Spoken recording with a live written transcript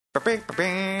Ladies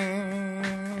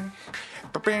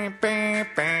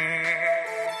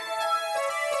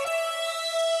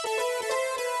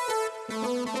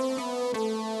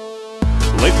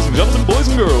and gentlemen, boys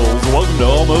and girls, welcome to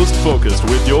Almost Focused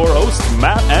with your hosts,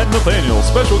 Matt and Nathaniel.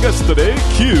 Special guests today,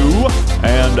 Q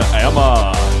and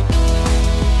Emma.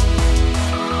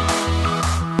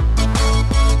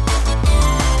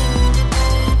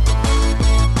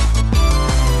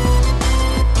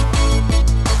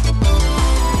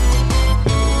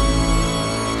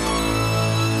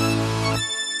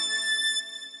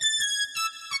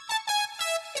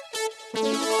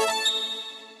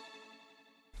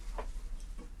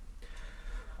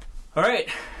 All right,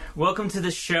 welcome to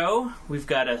the show. We've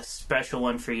got a special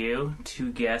one for you.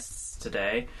 Two guests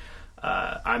today.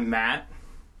 I'm Matt.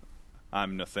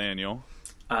 I'm Nathaniel.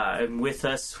 And with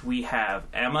us we have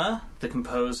Emma, the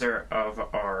composer of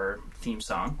our theme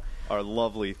song. Our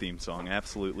lovely theme song,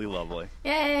 absolutely lovely.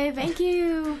 Yay, thank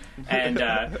you.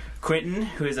 And Quentin,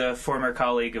 who is a former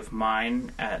colleague of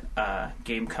mine at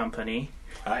Game Company.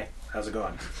 Hi, how's it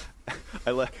going?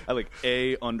 I like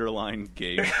a underline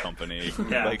game company.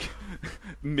 Yeah. Like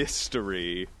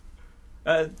mystery.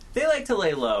 They like to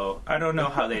lay low. I don't know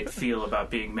how they'd feel about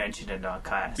being mentioned in a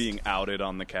cast. Being outed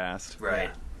on the cast. Right.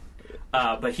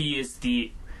 But he is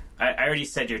the... I already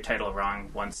said your title wrong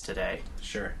once today.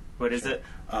 Sure. What is it?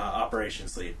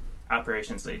 Operations lead.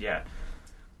 Operations lead, yeah.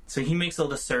 So he makes all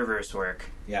the servers work.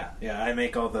 Yeah. I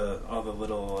make all the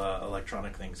little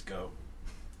electronic things go.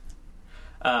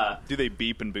 Do they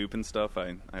beep and boop and stuff?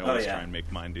 I always try and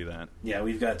make mine do that. Yeah,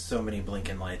 we've got so many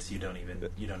blinking lights you don't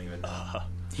even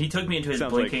He took me into his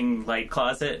Sounds blinking light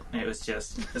closet, and it was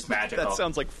just magical. That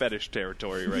sounds like fetish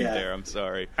territory right Yeah. there. I'm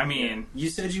sorry. I mean... You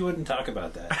said you wouldn't talk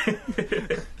about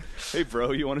that. Hey,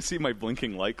 bro, you want to see my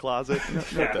blinking light closet? No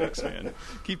Yeah. thanks, man.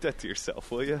 Keep that to yourself,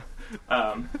 will you?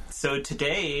 So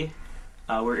today,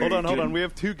 we're Hold on. doing- We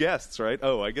have two guests, right?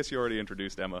 Oh, I guess you already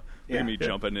introduced Emma. Look Yeah. at me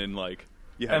jumping in like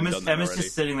you haven't done that Emma's already.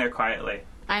 just sitting there quietly.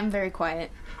 I'm very quiet.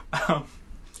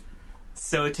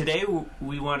 So today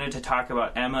we wanted to talk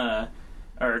about Emma,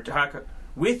 or talk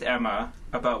with Emma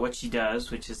about what she does,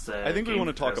 which is the I think we game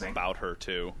want to talk composing. about her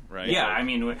too, right? Yeah, Like, I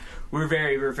mean, we're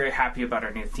very happy about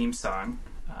our new theme song.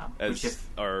 as which if,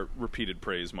 our repeated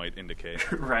praise might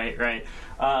indicate. right.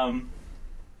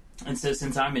 And so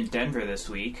since I'm in Denver this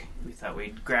week, we thought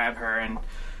we'd grab her and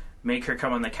make her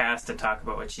come on the cast to talk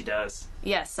about what she does.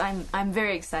 Yes, I'm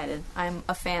very excited. I'm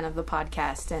a fan of the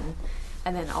podcast,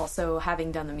 and then also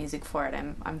having done the music for it,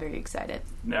 I'm very excited.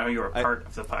 Now you're a part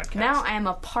of the podcast. Now I am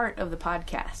a part of the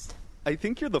podcast. I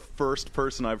think you're the first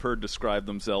person I've heard describe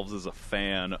themselves as a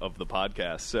fan of the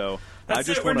podcast. So That's I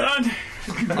just it, we're want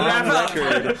done.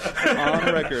 to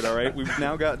on record. All right, we've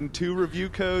now gotten 2 review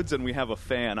codes and we have a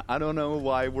fan. I don't know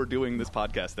why we're doing this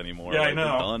podcast anymore. Yeah, I Like, know.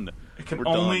 We're done. It can We're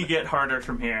only done. get harder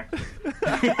from here.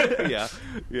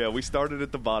 Yeah. We started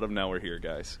at the bottom. Now we're here,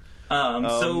 guys.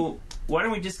 So why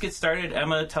don't we just get started?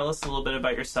 Emma, tell us a little bit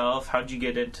about yourself. How'd you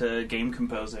get into game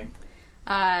composing?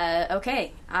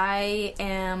 Okay, I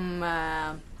am.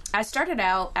 I started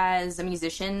out as a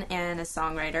musician and a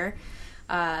songwriter.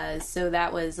 So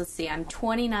that was, let's see, I'm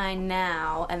 29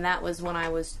 now, and that was when I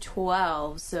was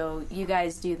 12. So you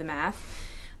guys do the math.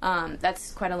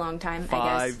 That's quite a long time, I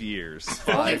guess. 5 years.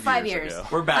 Only 5 years years. ago.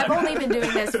 We're bad. I've only been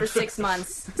doing this for 6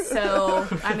 months, so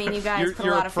I mean, you guys put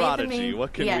You're a lot a of faith in prodigy. me.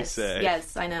 What can we say?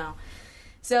 Yes, I know.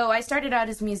 So I started out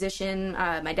as a musician.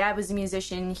 My dad was a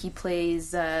musician. He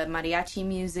plays mariachi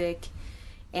music,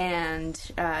 and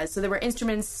so there were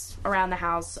instruments around the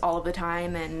house all of the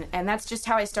time, and that's just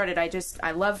how I started.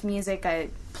 I loved music. I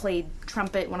played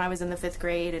trumpet when I was in the 5th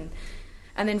grade,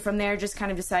 and then from there just kind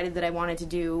of decided that I wanted to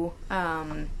do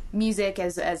music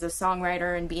as a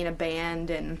songwriter and be in a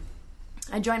band. And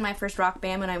I joined my first rock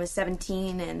band when I was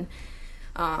 17, and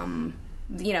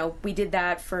we did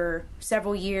that for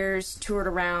several years, toured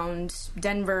around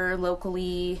Denver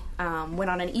locally, went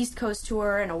on an East Coast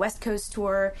tour and a West Coast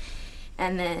tour,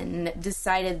 and then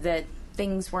decided that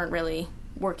things weren't really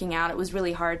working out. It was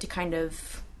really hard to kind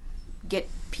of get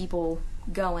people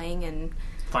going and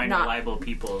Find reliable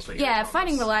people is what you're telling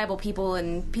finding us. reliable people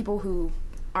and people who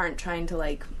aren't trying to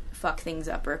like fuck things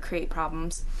up or create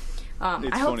problems.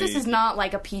 I hope this funny. is not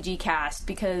like a PG cast,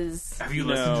 because Have you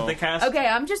listened No. to the cast? okay,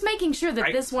 I'm just making sure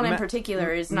that this one in Ma-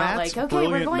 particular is not Matt's like, okay, we're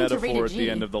brilliant going to metaphor rated at the G.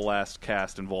 end of the last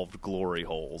cast involved glory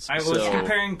holes. I was So-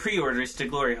 comparing pre-orders to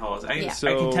glory holes. I Yeah. I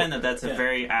So- contend that that's a Yeah.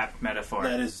 very apt metaphor.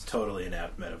 That is totally an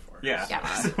apt metaphor. Yeah.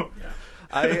 Yeah. So-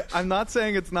 I'm not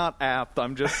saying it's not apt.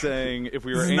 I'm just saying if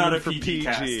we were This is not aiming a for PG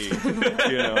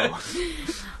PG, you know.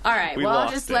 All right, We well, I'll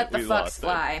lost just it. let the We fucks lost it.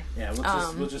 fly. Yeah,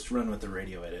 we'll just run with the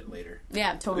radio edit later.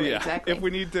 Yeah, totally, Yeah, exactly. if we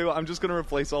need to, I'm just going to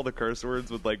replace all the curse words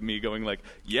with, like, me going, like,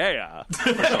 yeah,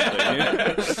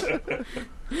 or something.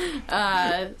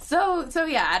 So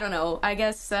yeah, I don't know. I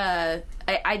guess I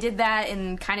did that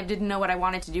and kind of didn't know what I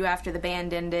wanted to do after the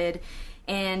band ended,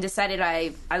 and decided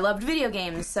I loved video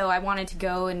games, so I wanted to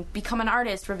go and become an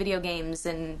artist for video games,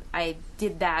 and I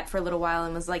did that for a little while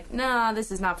and was like, nah,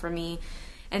 this is not for me.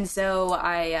 And so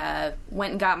I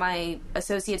went and got my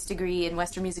associate's degree in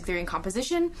Western Music Theory and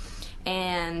Composition,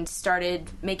 and started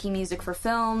making music for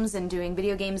films and doing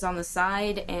video games on the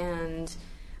side, and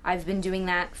I've been doing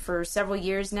that for several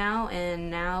years now, and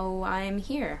now I'm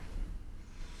here.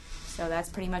 So that's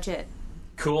pretty much it.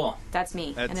 Cool. That's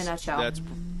me in a nutshell. That's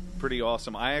pretty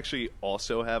awesome. I actually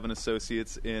also have an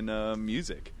associate's in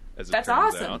music, as it That's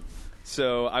turns awesome. out.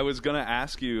 So I was going to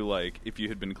ask you, like, if you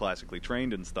had been classically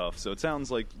trained and stuff. So it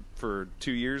sounds like for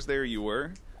 2 years there you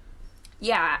were?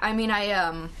 Yeah, I mean,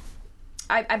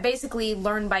 I basically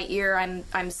learned by ear.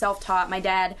 I'm self-taught. My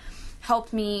dad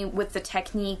helped me with the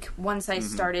technique once I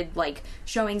started, like,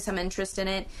 showing some interest in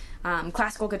it.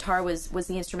 Classical guitar was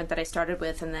the instrument that I started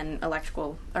with, and then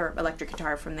electric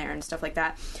guitar from there and stuff like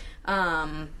that.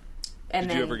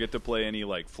 Did you ever get to play any,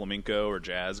 like, flamenco or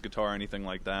jazz guitar, anything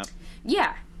like that?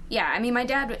 Yeah. I mean, my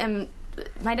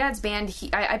dad's band.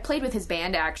 I played with his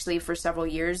band actually for several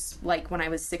years, like when I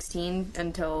was 16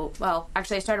 until, well,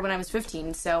 actually I started when I was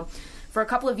 15. So for a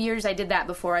couple of years I did that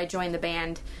before I joined the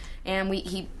band, and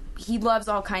he loves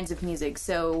all kinds of music.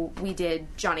 So we did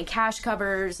Johnny Cash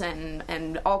covers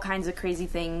and all kinds of crazy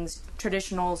things,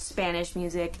 traditional Spanish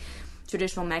music,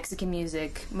 traditional Mexican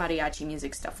music, mariachi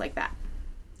music, stuff like that.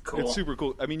 Cool. It's super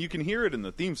cool. I mean, you can hear it in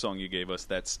the theme song you gave us,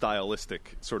 that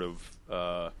stylistic sort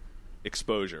of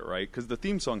exposure, right? Because the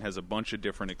theme song has a bunch of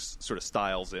different sort of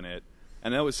styles in it,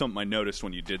 and that was something I noticed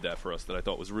when you did that for us that I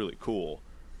thought was really cool.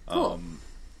 Cool.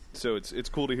 So it's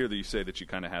cool to hear that you say that you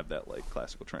kind of have that, like,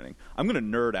 classical training. I'm going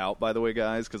to nerd out, by the way,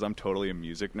 guys, because I'm totally a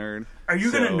music nerd. Are you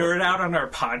going to So- nerd out on our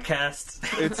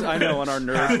podcast? I know, on our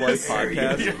Nerd Life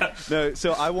podcast. Yeah. No,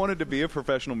 so I wanted to be a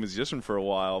professional musician for a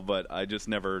while, but I just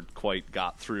never quite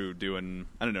got through doing,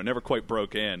 I don't know, never quite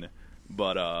broke in.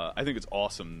 But I think it's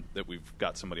awesome that we've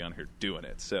got somebody on here doing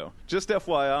it. So just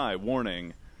FYI,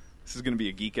 warning, this is going to be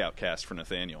a Geek Out cast for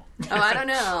Nathaniel. Oh, I don't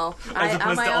know. As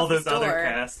opposed to all those other store.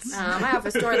 casts. My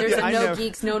office store, there's Yeah, a I no know.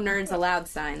 geeks, no nerds allowed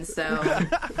sign, so...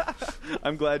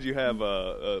 I'm glad you have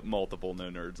multiple no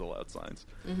nerds allowed signs.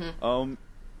 Mm-hmm.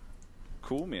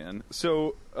 Cool, man.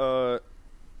 So,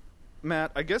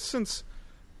 Matt, I guess since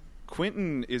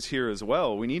Quentin is here as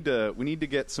well, we need to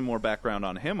get some more background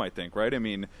on him, I think, right? I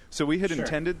mean, so we had Sure.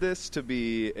 intended this to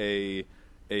be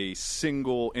a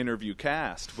single interview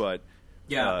cast, but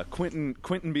Yeah.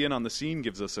 Quentin being on the scene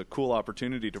gives us a cool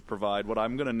opportunity to provide what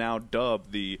I'm going to now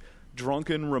dub the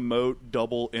Drunken Remote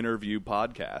Double Interview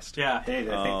Podcast. Yeah. Hey,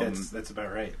 I think that's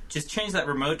about right. Just change that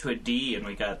remote to a D and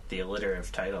we got the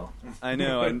alliterative title. I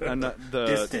know, and not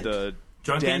Distant. the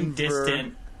Drunken, Denver-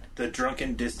 distant. The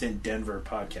Drunken Distant Denver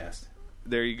podcast.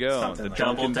 There you go. Something The like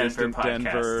Drunken that. Double Distant Denver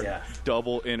Denver podcast. Yeah.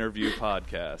 Double Interview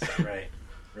Podcast. Right.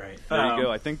 There you Um,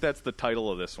 go. I think that's the title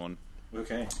of this one.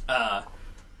 Okay.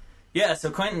 Yeah,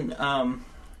 so Quentin,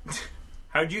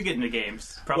 how'd you get into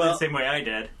games? Probably Well- the same way I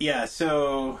did. Yeah,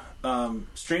 so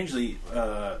strangely,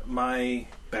 my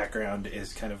background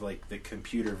is kind of like the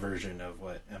computer version of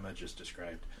what Emma just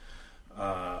described.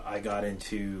 I got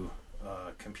into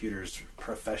computers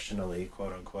professionally,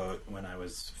 quote unquote, when I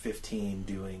was 15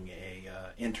 doing a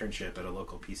internship at a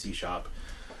local PC shop.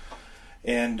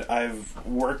 And I've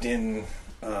worked in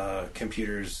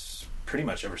computers pretty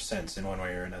much ever since, in one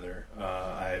way or another.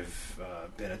 I've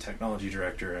been a technology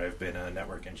director, I've been a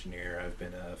network engineer, I've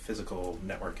been a physical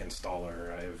network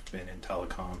installer, I've been in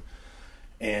telecom,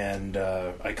 and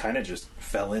I kind of just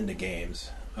fell into games.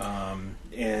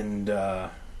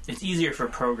 It's easier for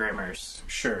programmers.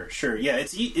 Sure. Yeah,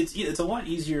 it's a lot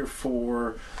easier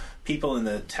for people in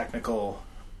the technical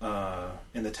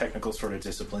sort of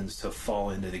disciplines to fall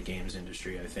into the games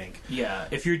industry, I think. Yeah,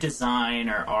 if you're design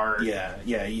or art. Yeah,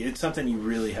 it's something you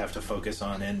really have to focus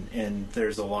on, and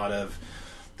there's a lot of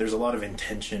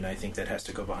intention, I think, that has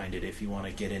to go behind it if you want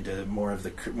to get into more of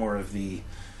the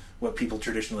what people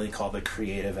traditionally call the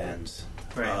creative ends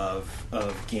Right.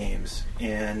 of games.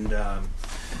 And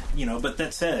but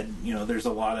that said, there's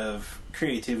a lot of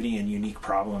creativity and unique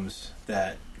problems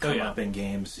that come up in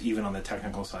games, even on the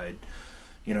technical side.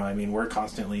 We're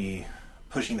constantly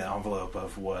pushing the envelope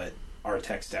of what our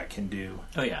tech stack can do.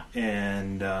 Oh, yeah.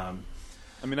 And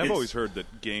I mean, I've always heard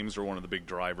that games are one of the big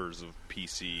drivers of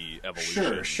PC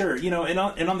evolution. Sure. You know, and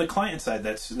on the client side,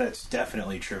 that's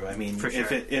definitely true. I mean, For sure.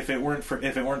 if it weren't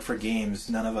for games,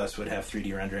 none of us would have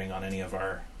 3D rendering on any of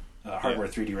our hardware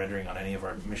 3D rendering on any of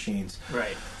our machines.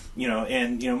 Right. You know,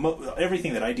 and you know,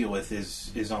 everything that I deal with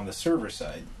is on the server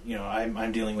side. You know,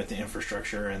 I'm dealing with the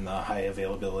infrastructure and the high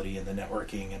availability and the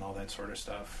networking and all that sort of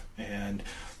stuff, and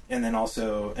then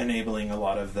also enabling a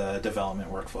lot of the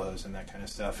development workflows and that kind of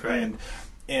stuff. Right.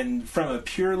 And from a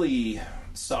purely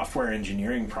software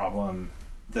engineering problem,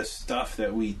 the stuff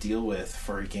that we deal with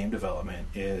for game development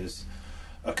is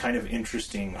a kind of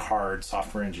interesting, hard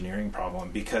software engineering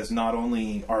problem, because not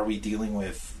only are we dealing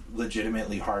with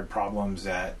legitimately hard problems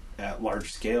at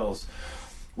large scales,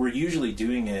 we're usually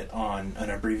doing it on an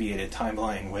abbreviated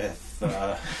timeline with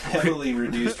heavily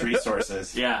reduced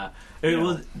resources. Yeah.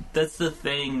 Well, that's the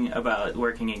thing about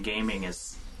working in gaming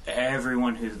is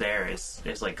everyone who's there is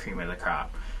like cream of the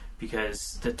crop,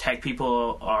 because the tech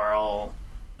people are all.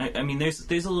 I mean,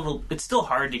 there's a little. It's still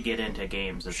hard to get into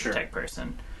games as a tech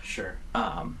person. Sure.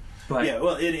 But yeah,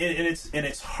 well,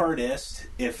 it's hardest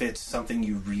if it's something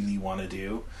you really want to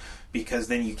do, because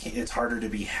then it's harder to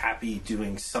be happy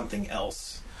doing something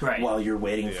else while you're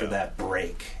waiting for that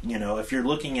break. You know, if you're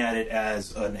looking at it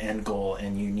as an end goal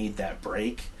and you need that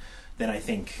break, then I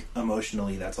think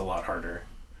emotionally that's a lot harder.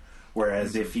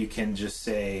 Whereas if you can just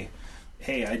say,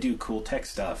 hey, I do cool tech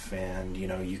stuff, and you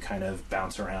know, you kind of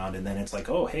bounce around, and then it's like,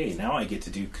 oh, hey, now I get to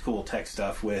do cool tech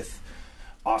stuff with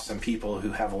awesome people who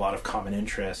have a lot of common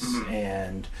interests,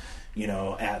 and you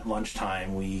know, at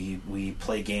lunchtime we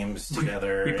play games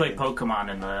together. We play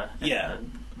Pokemon in the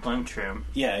lunchroom.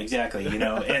 Yeah, exactly. You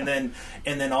know, and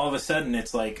then all of a sudden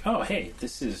it's like, oh, hey,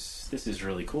 this is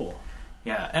really cool.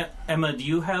 Yeah, Emma, do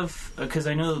you have? Because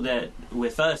I know that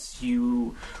with us,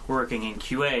 you were working in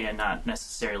QA and not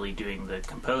necessarily doing the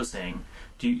composing.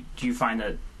 Do you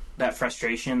find that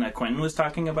frustration that Quentin was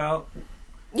talking about?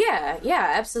 Yeah,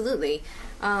 absolutely.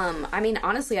 I mean,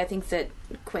 honestly, I think that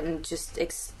Quentin just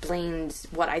explained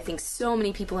what I think so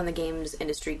many people in the games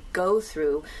industry go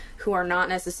through, who are not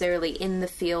necessarily in the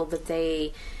field that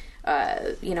they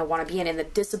want to be in the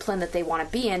discipline that they want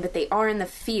to be in, but they are in the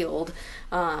field.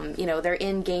 They're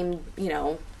in game,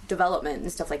 development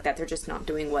and stuff like that. They're just not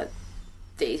doing what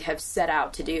they have set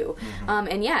out to do.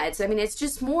 It's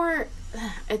just more,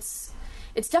 it's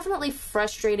definitely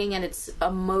frustrating, and it's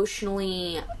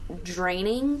emotionally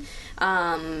draining.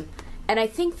 And I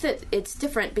think that it's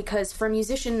different because for a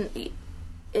musician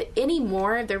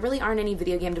anymore, there really aren't any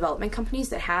video game development companies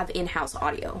that have in-house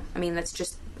audio. I mean, that's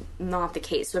just not the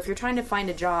case. So if you're trying to find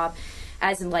a job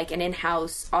as in like an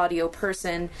in-house audio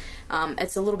person,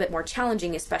 it's a little bit more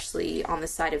challenging, especially on the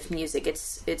side of music.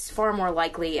 It's far more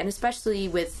likely, and especially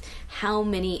with how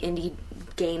many indie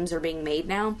games are being made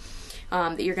now,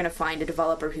 that you're going to find a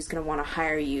developer who's going to want to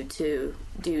hire you to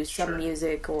do some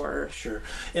music or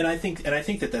And I think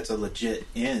that that's a legit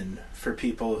in for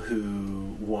people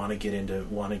who want to get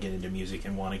into music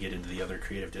and want to get into the other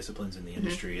creative disciplines in the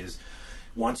industry. Is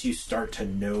once you start to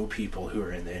know people who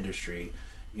are in the industry,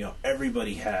 you know,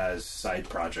 everybody has side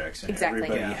projects, and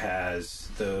everybody has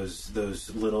those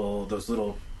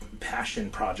little passion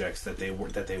projects that they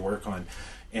work on.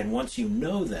 And once you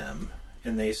know them,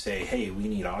 and they say, "Hey, we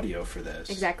need audio for this."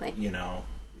 Exactly. You know,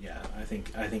 I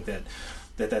think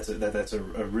that's a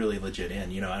really legit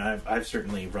in. You know, and I've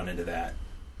certainly run into that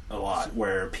a lot,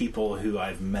 where people who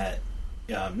I've met,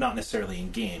 not necessarily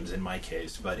in games in my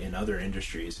case, but in other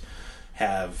industries,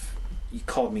 have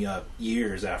called me up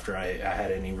years after I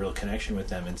had any real connection with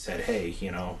them and said, "Hey,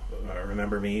 you know,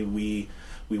 remember me? We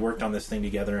worked on this thing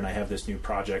together, and I have this new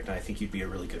project, and I think you'd be a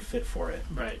really good fit for it."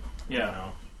 Right. Yeah. You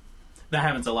know? That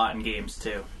happens a lot in games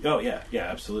too. Oh yeah,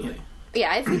 absolutely.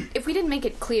 Yeah, if we didn't make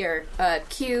it clear,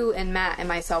 Q and Matt and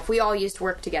myself, we all used to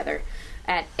work together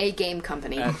at a game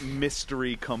company. At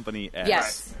Mystery Company X.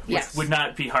 Yes, yes. Would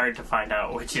not be hard to find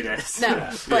out which it is. No,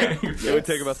 but it would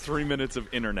take about 3 minutes of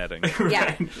interneting.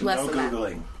 Yeah, less No than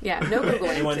Googling. that. Yeah, no Googling.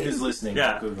 Anyone please. who's listening,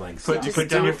 Yeah. no Googling. Put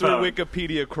down your Through phone.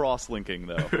 Wikipedia cross-linking,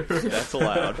 though. That's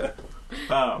allowed.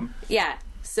 Yeah,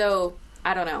 so,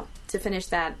 I don't know. To finish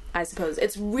that, I suppose,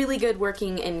 it's really good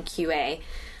working in QA.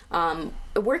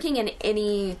 Working in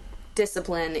any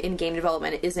discipline in game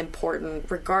development is important,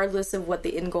 regardless of what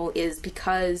the end goal is,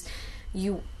 because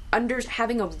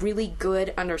having a really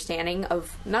good understanding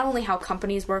of not only how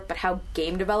companies work, but how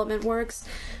game development works,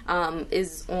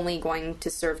 is only going to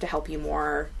serve to help you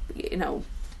more,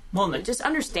 just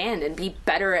understand and be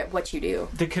better at what you do.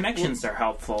 The connections are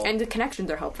helpful. And the connections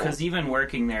are helpful. Because even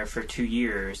working there for 2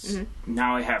 years,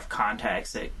 now I have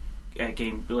contacts at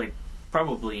game, like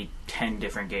probably 10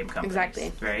 different game companies.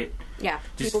 Exactly. Right? Yeah,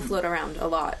 Just- people float around a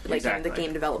lot, like in the Exactly.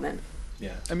 game development.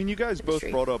 Yeah. I mean, you guys both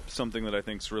industry. brought up something that I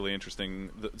think is really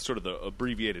interesting, sort of the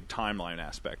abbreviated timeline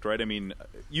aspect, right? I mean,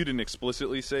 you didn't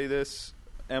explicitly say this,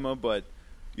 Emma, but,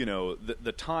 you know,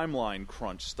 the timeline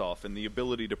crunch stuff and the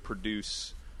ability to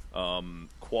produce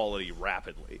quality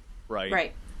rapidly, right?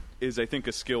 Right. Is, I think,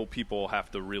 a skill people have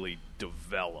to really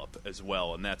develop as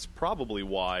well, and that's probably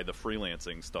why the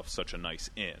freelancing stuff's such a nice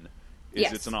in. Is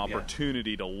Yes. it's an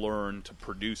opportunity to learn to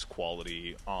produce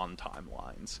quality on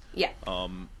timelines. Yeah.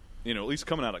 You know, at least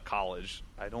coming out of college,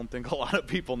 I don't think a lot of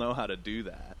people know how to do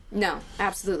that. No,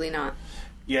 absolutely not.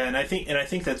 Yeah, and I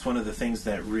think that's one of the things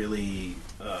that really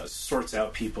sorts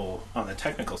out people on the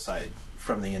technical side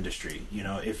from the industry. You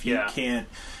know, if you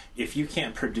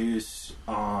can't produce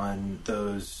on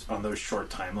those short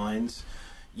timelines,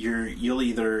 you'll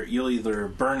either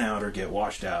burn out or get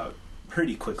washed out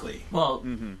pretty quickly. Well,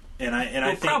 And I we'll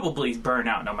think probably burn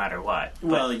out no matter what.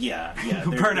 well, yeah,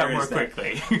 Burn out there more is that.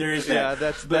 quickly. There is Yeah,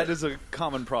 that. that is a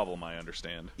common problem, I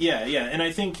understand. Yeah, and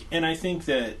I think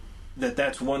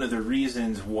that's one of the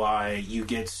reasons why you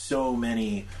get so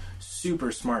many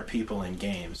super smart people in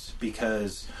games,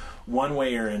 because one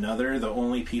way or another, the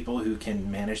only people who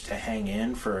can manage to hang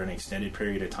in for an extended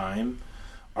period of time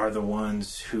are the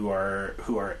ones who are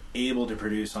able to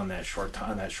produce on that short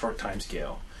time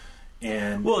scale.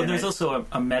 And There's also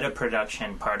a meta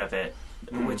production part of it,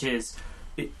 which is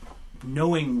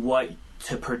knowing what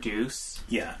to produce.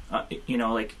 yeah. You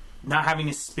know, like not having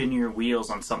to spin your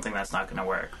wheels on something that's not going to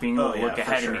work. Being able to look for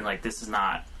ahead sure. and be like, this is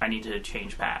not. I need to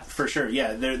change paths. For sure,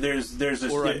 yeah. There's a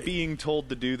Or I'm being told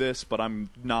to do this, but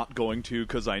I'm not going to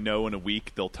because I know in a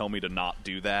week they'll tell me to not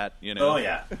do that. You know? Oh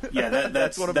yeah, yeah.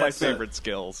 That's one of my favorite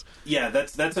skills. Yeah,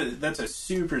 that's a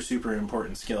super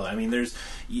important skill. I mean,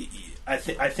 I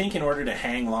think in order to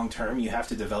hang long term, you have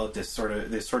to develop this sort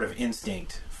of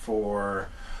instinct for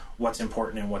what's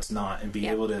important and what's not, and be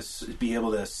able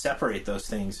to separate those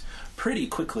things pretty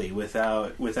quickly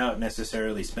without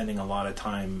necessarily spending a lot of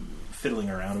time fiddling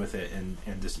around with it and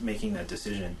just making that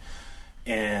decision.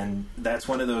 And that's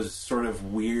one of those sort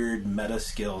of weird meta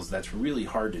skills that's really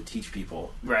hard to teach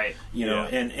people. Right. You know,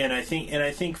 Yeah. and I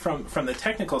think from the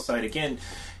technical side, again,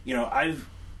 you know,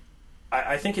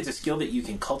 I think it's a skill that you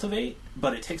can cultivate,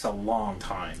 but it takes a long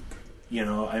time. You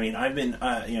know, I mean, I've been,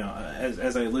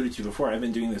 as I alluded to before, I've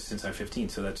been doing this since I'm 15,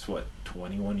 so that's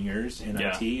 21 years in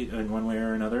IT in one way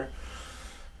or another.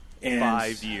 And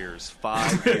 5 years.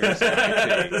 5 years.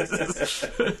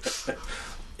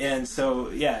 And so,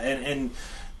 yeah,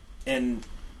 and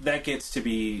that gets to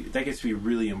be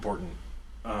really important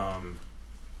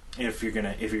if you're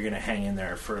gonna hang in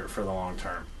there for the long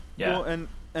term. Yeah. Well,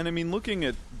 and I mean, looking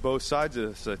at both sides of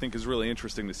this, I think is really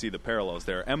interesting to see the parallels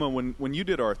there. Emma, when you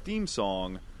did our theme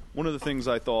song, one of the things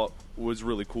I thought was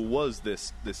really cool was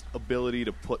this ability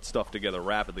to put stuff together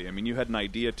rapidly. I mean, you had an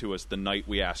idea to us the night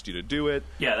we asked you to do it.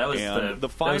 Yeah, that was and the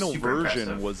final super version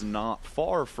impressive. was not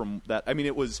far from that. I mean,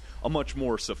 it was a much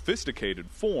more sophisticated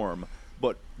form,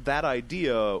 but that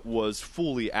idea was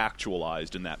fully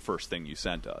actualized in that first thing you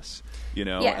sent us. You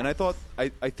know, Yeah. and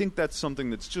I think that's something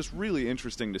that's just really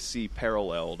interesting to see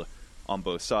paralleled on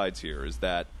both sides here, is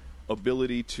that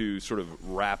ability to sort of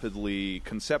rapidly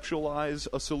conceptualize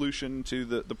a solution to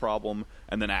the problem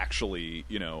and then actually,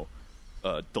 you know,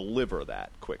 deliver that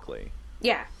quickly.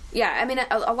 Yeah. I mean,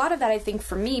 a lot of that, I think,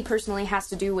 for me personally, has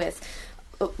to do with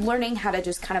learning how to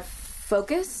just kind of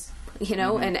focus, you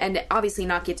know, and obviously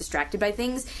not get distracted by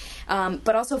things,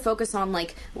 but also focus on,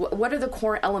 like, what are the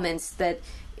core elements that,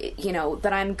 you know,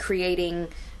 that I'm creating,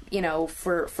 you know,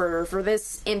 for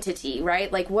this entity, right?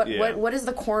 Like, what is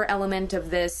the core element of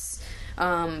this,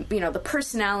 you know, the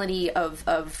personality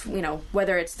of, you know,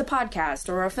 whether it's the podcast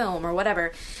or a film or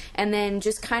whatever, and then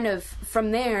just kind of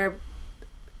from there,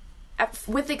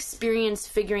 with experience,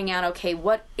 figuring out, okay,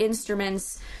 what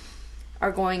instruments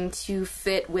are going to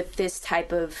fit with this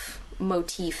type of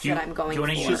motif that I'm going do you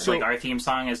want to for. use like our theme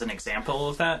song as an example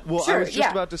of that? Well, Sure, I was just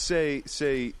yeah. about to say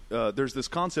there's this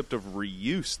concept of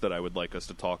reuse that I would like us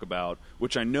to talk about,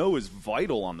 which I know is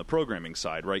vital on the programming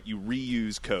side, right? You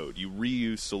reuse code, you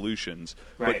reuse solutions,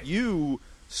 Right. but you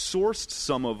sourced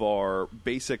some of our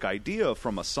basic idea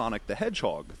from a Sonic the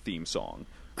Hedgehog theme song.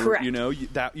 Correct. You know,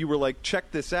 you were like,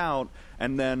 check this out,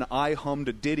 and then I hummed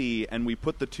a ditty, and we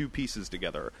put the two pieces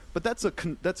together. But that's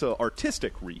a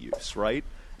artistic reuse, right?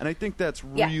 And I think that's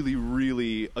Yeah. really,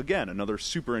 really, again, another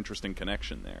super interesting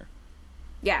connection there.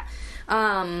 Yeah.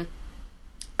 I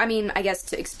mean, I guess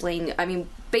to explain, I mean,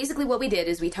 basically what we did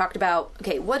is we talked about,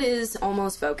 okay, what is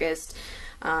Almost Focused?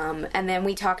 And then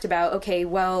we talked about, okay,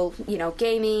 well,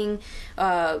 gaming,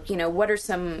 what are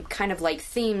some kind of like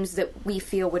themes that we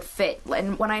feel would fit?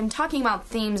 And when I'm talking about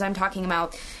themes, I'm talking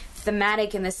about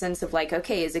thematic in the sense of like,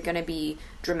 okay, is it going to be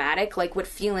dramatic? Like what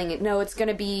feeling? No, it's going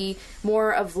to be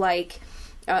more of like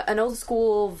an old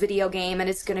school video game, and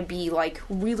it's going to be like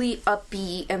really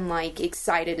upbeat and like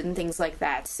excited and things like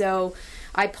that. So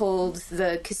I pulled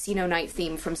the Casino Night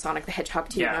theme from Sonic the Hedgehog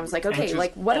 2, and I was like, okay,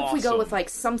 like what if we go with like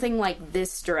something like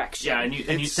this direction? Yeah,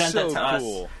 and you sent that to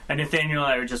us, and Nathaniel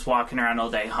and I were just walking around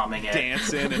all day humming it,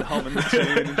 dancing and humming the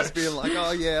tune, and just being like,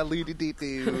 oh yeah,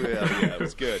 lee-dee-dee-dee. Yeah, it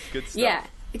was good stuff. Yeah.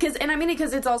 Because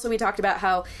it's also, we talked about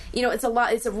how,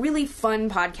 it's a really fun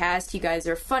podcast. You guys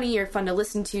are funny, you're fun to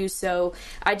listen to, so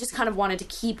I just kind of wanted to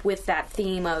keep with that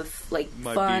theme of, like,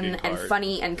 fun and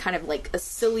funny and kind of, like, a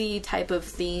silly type of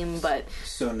theme, but...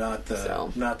 So not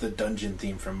the dungeon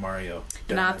theme from Mario.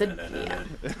 Not the...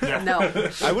 Yeah. No.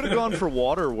 I would have gone for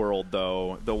Waterworld,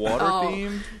 though. The water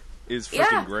theme is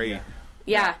freaking great.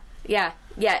 Yeah.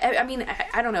 I mean,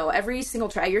 I don't know. Every single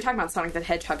track... You're talking about Sonic the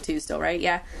Hedgehog 2 still, right?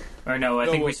 Yeah. Or no, I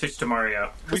think we switched to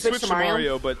Mario. We switched to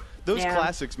Mario, but those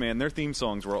classics, man, their theme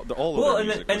songs were all over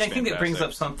music. And I think it brings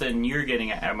up something you're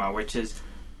getting at, Emma, which is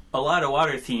a lot of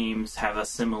water themes have a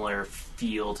similar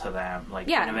feel to them. Like,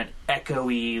 kind of an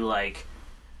echoey, like,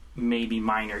 maybe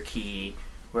minor key,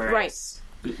 whereas,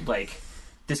 like,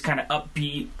 this kind of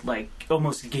upbeat, like,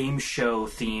 almost game show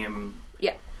theme.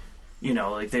 Yeah.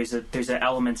 Like, there's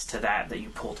elements to that you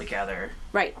pull together.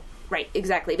 Right,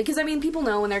 exactly. Because, I mean, people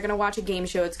know when they're going to watch a game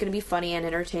show, it's going to be funny and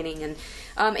entertaining. And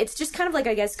it's just kind of like,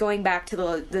 I guess, going back to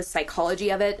the psychology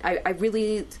of it. I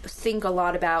really think a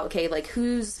lot about, okay, like,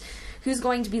 who's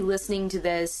going to be listening to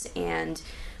this, and,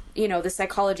 the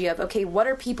psychology of, okay, what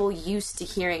are people used to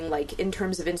hearing, like, in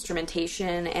terms of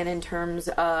instrumentation and in terms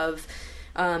of,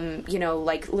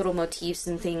 like, little motifs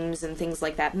and things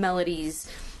like that,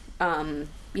 melodies,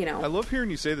 I love hearing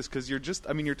you say this because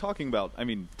you're talking about,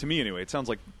 to me anyway, it sounds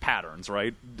like patterns,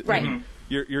 right? Right. Mm-hmm.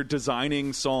 You're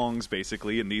designing songs,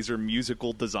 basically, and these are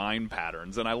musical design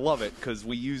patterns, and I love it because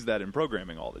we use that in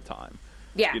programming all the time.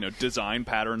 Yeah. Design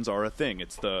patterns are a thing.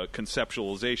 It's the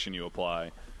conceptualization you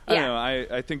apply. Yeah.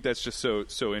 I think that's just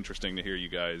so interesting to hear you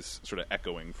guys sort of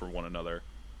echoing for one another.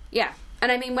 Yeah.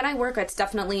 And, when I work, it's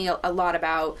definitely a lot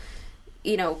about...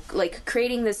 like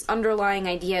creating this underlying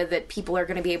idea that people are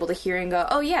going to be able to hear and go,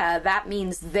 oh yeah, that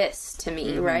means this to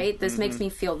me, right? This makes me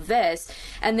feel this.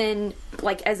 And then,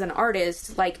 like, as an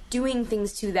artist, like, doing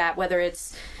things to that, whether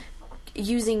it's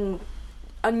using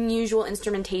unusual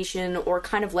instrumentation or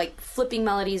kind of like flipping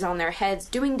melodies on their heads,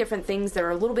 doing different things that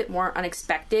are a little bit more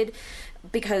unexpected,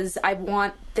 because I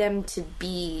want them to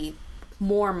be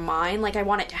more mine. Like, I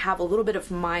want it to have a little bit of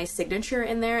my signature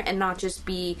in there and not just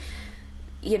be...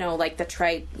 like the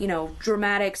trite,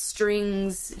 dramatic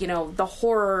strings, the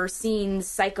horror scenes,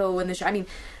 Psycho in the show.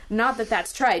 Not that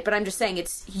that's trite, but I'm just saying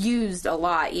it's used a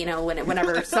lot,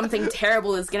 whenever something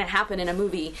terrible is going to happen in a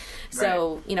movie.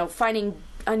 So, finding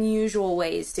unusual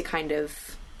ways to kind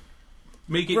of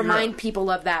remind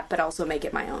people of that, but also make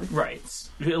it my own. Right.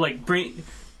 Like,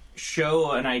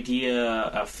 show an idea,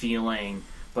 a feeling,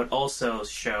 but also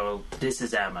show this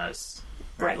is Emma's.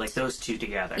 Right. Like, those two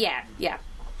together. Yeah.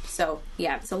 So,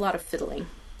 yeah, it's a lot of fiddling.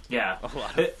 Yeah. A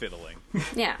lot of fiddling.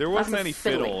 Yeah. There wasn't any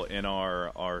fiddle in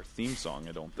our theme song,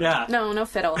 I don't think. Yeah. No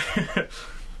fiddle.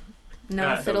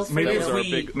 No fiddle. Maybe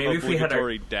if we had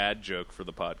our dad joke for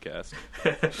the podcast.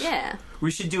 Yeah. We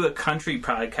should do a country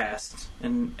podcast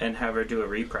and have her do a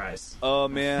reprise. Oh,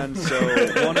 man. So,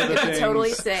 one of the things...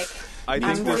 Totally sick. I'm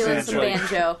feeling some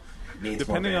banjo.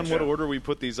 Depending on what order we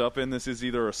put these up in, this is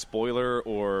either a spoiler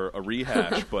or a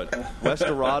rehash, but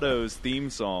Westerado's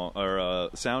theme song or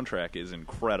soundtrack is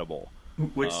incredible.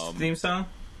 Which theme song?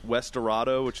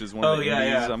 Westerado, which is one of the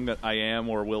indies I am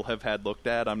or will have had looked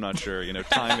at. I'm not sure.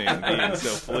 Timing being so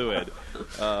fluid.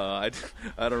 I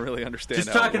don't really understand.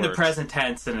 Just talk in the present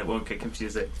tense, and it won't get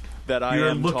confusing. That I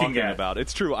am talking about.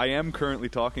 It's true. I am currently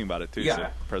talking about it too. Yeah. So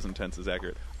present tense is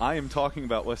accurate. I am talking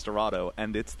about Westerado,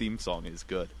 and its theme song is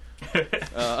good.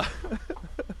 So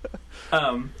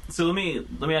let me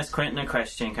ask Quentin a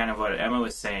question, kind of what Emma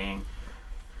was saying.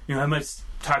 Emma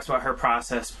talks about her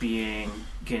process being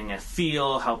getting a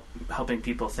feel, helping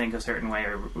people think a certain way,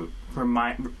 or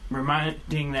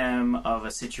reminding them of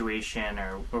a situation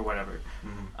or whatever.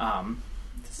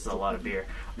 This is a lot of beer.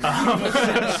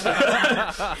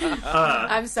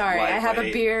 I'm sorry, I have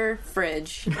a beer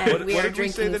fridge, and we are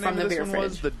drinking from the beer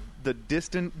fridge. The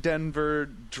Distant Denver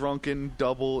Drunken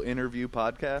Double Interview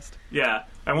Podcast? Yeah.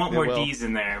 I want more D's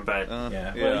in there, but...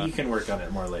 Well, you can work on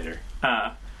it more later.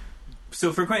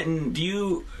 So for Quentin,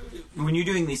 when you're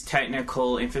doing these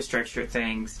technical infrastructure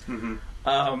things,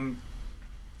 I'd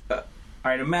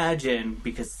imagine,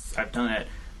 because I've done it,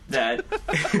 that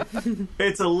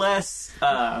it's a less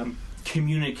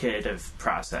communicative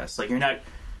process. Like, you're not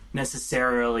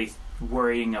necessarily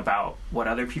worrying about what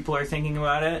other people are thinking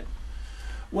about it.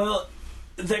 Well,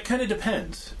 that kind of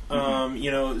depends.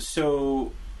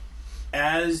 So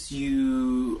as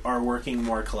you are working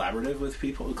more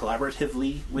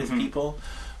collaboratively with people,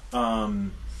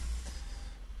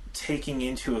 taking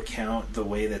into account the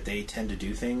way that they tend to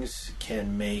do things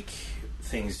can make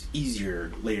things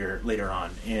easier later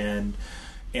on, and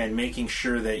making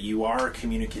sure that you are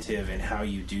communicative in how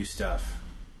you do stuff,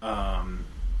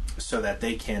 so that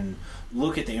they can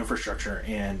look at the infrastructure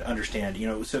and understand.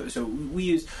 So we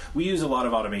use a lot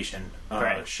of automation,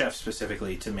 right. Chef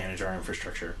specifically, to manage our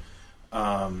infrastructure.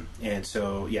 And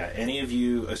so, any of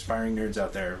you aspiring nerds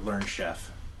out there, learn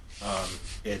Chef.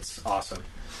 It's awesome.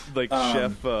 Like,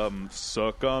 Chef,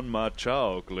 suck on my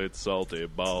chocolate salty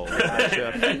ball.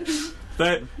 Chef.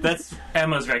 That's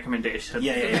Emma's recommendation.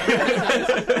 Yeah.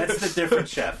 That's the different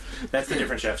Chef.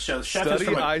 So, Chef Study is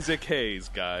from Isaac Hayes,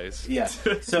 guys. Yeah.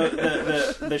 So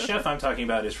the Chef I'm talking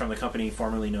about is from the company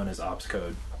formerly known as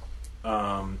OpsCode.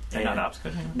 They're not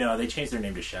OpsCode? No, they changed their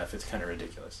name to Chef. It's kind of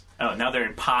ridiculous. Oh, now they're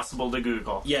impossible to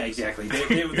Google. Yeah, exactly.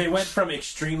 They went from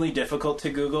extremely difficult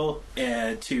to Google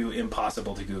to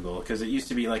impossible to Google, because it used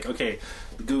to be like, okay,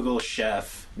 Google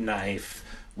Chef Knife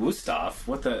Wusthof.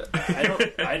 What the?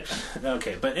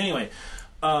 Okay, but anyway,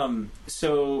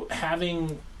 so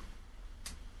having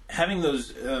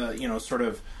those sort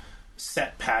of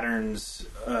set patterns,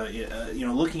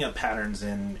 looking up patterns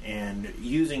and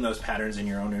using those patterns in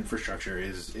your own infrastructure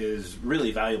is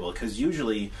really valuable, because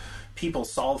usually people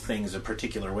solve things a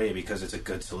particular way because it's a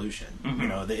good solution.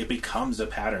 It becomes a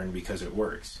pattern because it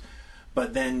works.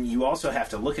 But then you also have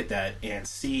to look at that and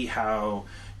see how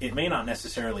it may not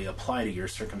necessarily apply to your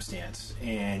circumstance,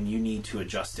 and you need to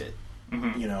adjust it.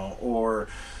 Or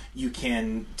you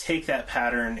can take that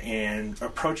pattern and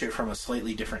approach it from a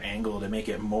slightly different angle to make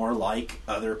it more like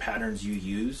other patterns you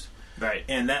use. Right.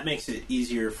 And that makes it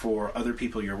easier for other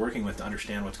people you're working with to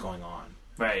understand what's going on.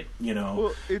 Right.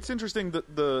 Well, it's interesting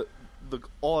that the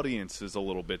audience is a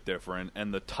little bit different,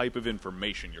 and the type of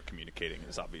information you're communicating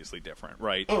is obviously different,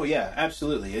 right? Oh, yeah,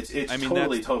 absolutely. It's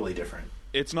totally different.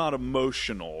 It's not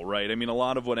emotional, right? I mean, a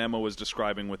lot of what Emma was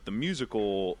describing with the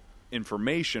musical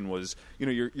information was,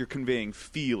 you're conveying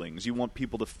feelings. You want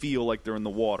people to feel like they're in the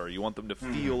water. You want them to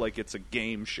feel like it's a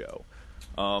game show.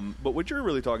 But what you're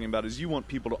really talking about is you want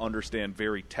people to understand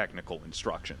very technical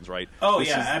instructions, right? Oh,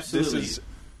 absolutely. This is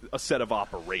a set of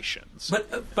operations.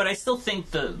 But I still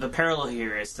think the parallel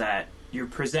here is that you're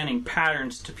presenting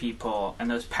patterns to people, and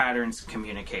those patterns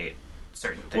communicate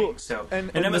certain things.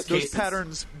 And those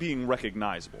patterns being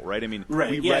recognizable, right? I mean, right.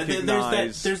 We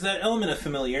recognize... There's that element of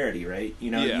familiarity, right?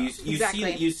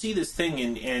 Exactly. You see this thing,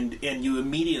 and you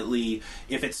immediately,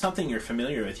 if it's something you're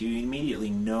familiar with, you immediately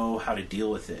know how to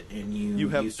deal with it, and you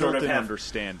have sort of built-in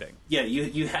understanding. Yeah,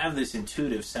 you have this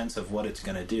intuitive sense of what it's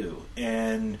going to do,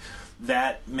 and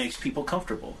that makes people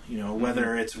comfortable.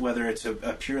 Whether it's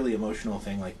a purely emotional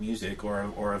thing like music,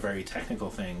 or a very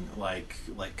technical thing like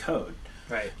code.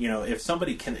 Right. If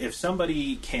somebody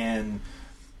can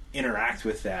interact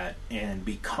with that and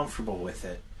be comfortable with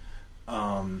it,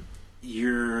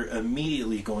 you're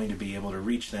immediately going to be able to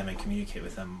reach them and communicate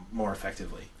with them more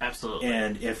effectively. Absolutely.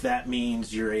 And if that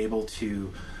means you're able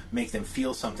to make them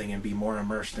feel something and be more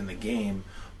immersed in the game,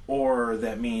 or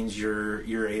that means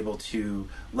you're able to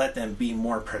let them be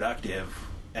more productive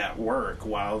at work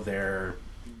while they're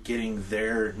getting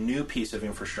their new piece of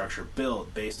infrastructure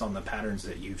built based on the patterns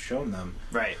that you've shown them.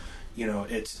 Right.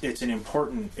 It's an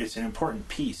important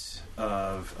piece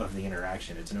of the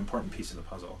interaction. It's an important piece of the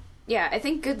puzzle. Yeah, I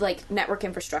think good network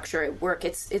infrastructure at work.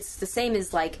 It's the same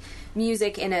as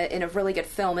music in a really good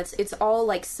film. It's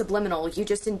all subliminal. You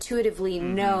just intuitively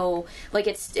know.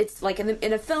 It's like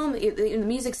in a film, the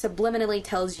music subliminally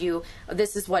tells you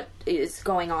this is what is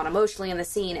going on emotionally in the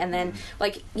scene, and then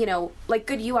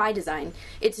good UI design.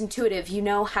 It's intuitive. You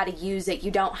know how to use it.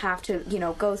 You don't have to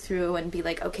go through and be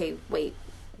like, okay, wait.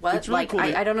 What? It's really cool.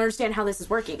 I don't understand how this is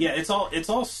working. Yeah, it's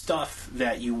all stuff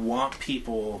that you want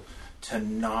people to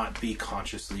not be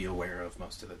consciously aware of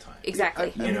most of the time.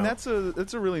 Exactly. I mean, that's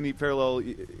a really neat parallel.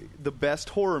 The best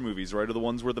horror movies, right, are the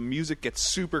ones where the music gets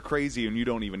super crazy and you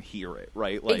don't even hear it,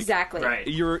 right? Like, Exactly. Right.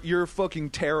 You're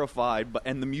fucking terrified,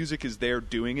 and the music is there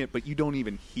doing it, but you don't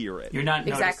even hear it. You're not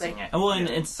Exactly. noticing it. Well,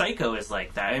 and Psycho is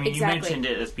like that. I mean, Exactly. you mentioned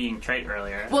it as being trite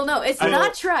earlier. Well, no, it's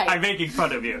not trite. I'm making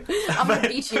fun of you. I'm gonna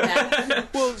beat you, man.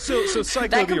 Well, so Psycho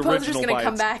That the composer's original gonna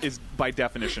come back. is by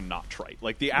definition not trite.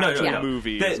 Like the No, actual no.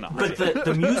 movie The- is not. But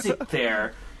the music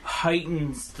there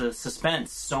heightens the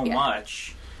suspense so Yeah.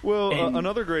 much. Well, And-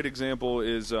 another great example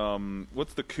is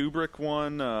what's the Kubrick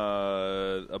one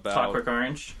about? Clockwork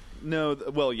Orange. No,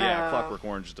 Clockwork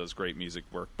Orange does great music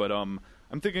work, but I'm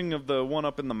thinking of the one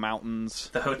up in the mountains.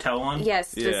 The hotel one.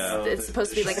 Yes, Yeah. it's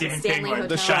supposed to be like a Stephen Stanley King one. Hotel.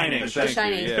 The Shining. The Thank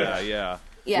Shining. you. Yeah.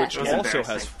 Yeah. Which It was also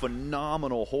embarrassing. has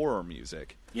phenomenal horror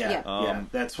music. Yeah. Yeah,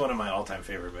 that's one of my all-time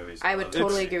favorite movies. I would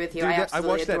totally agree with you. Dude, I I absolutely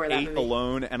watched that adore that 8 movie.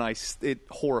 alone, and it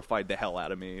horrified the hell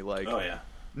out of me. Like, Oh yeah.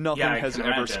 nothing Yeah, I has can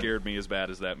ever imagine. scared me as bad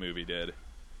as that movie did.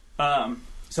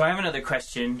 So I have another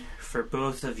question for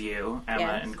both of you, Emma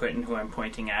Yes. and Quentin, who I'm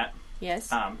pointing at.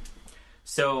 Yes.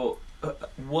 So,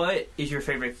 what is your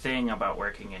favorite thing about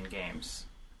working in games?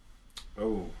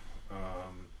 Oh,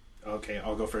 okay.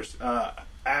 I'll go first.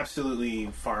 Absolutely,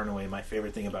 far and away, my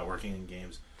favorite thing about working in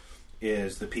games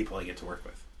is the people I get to work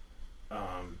with.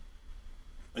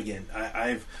 Again,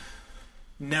 I've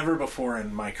never before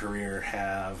in my career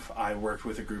have I worked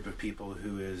with a group of people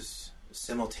who is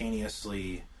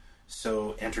simultaneously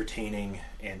so entertaining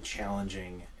and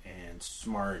challenging and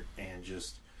smart and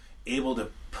just able to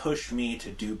push me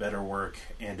to do better work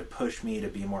and to push me to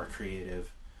be more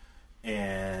creative.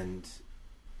 And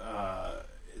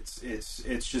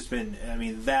it's just been, I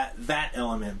mean, that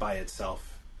element by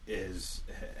itself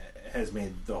has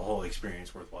made the whole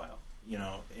experience worthwhile, you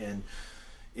know. And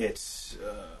it's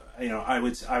you know, I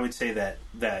would say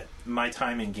that my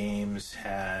time in games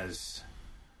has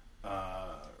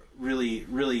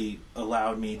really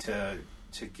allowed me to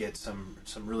get some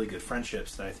really good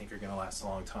friendships that I think are going to last a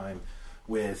long time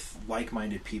with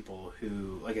like-minded people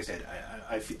who, like I said,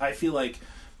 I feel like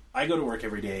I go to work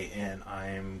every day and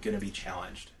I'm going to be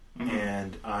challenged,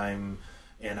 and I'm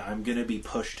going to be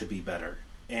pushed to be better,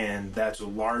 and that's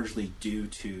largely due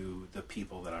to the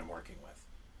people that I'm working with.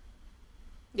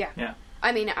 Yeah.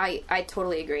 I mean, I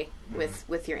totally agree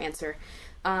with your answer.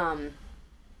 I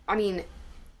mean,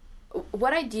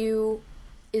 what I do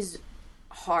is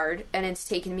hard, and it's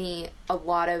taken me a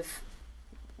lot of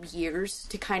years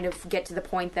to kind of get to the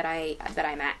point that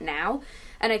I'm at now.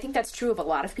 And I think that's true of a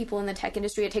lot of people in the tech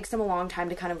industry. It takes them a long time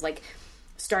to kind of like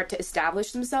start to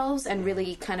establish themselves and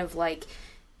really kind of like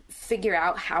figure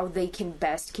out how they can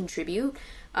best contribute.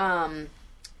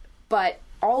 But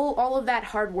all of that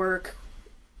hard work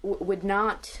would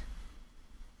not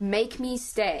make me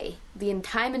stay. The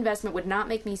time investment would not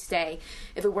make me stay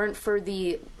if it weren't for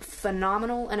the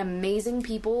phenomenal and amazing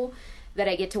people that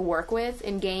I get to work with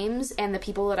in games, and the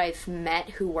people that I've met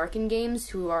who work in games,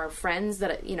 who are friends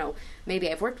that, you know, maybe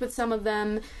I've worked with some of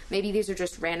them, maybe these are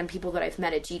just random people that I've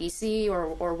met at GDC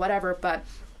or whatever. But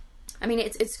I mean,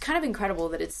 it's kind of incredible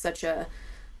that it's such a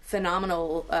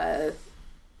phenomenal,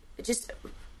 just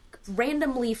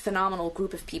randomly phenomenal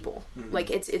group of people. Like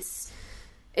it's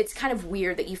kind of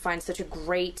weird that you find such a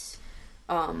great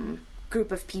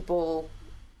group of people.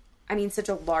 I mean, such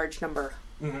a large number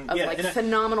of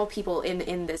phenomenal people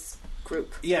in this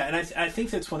group. Yeah, and I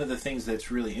think that's one of the things that's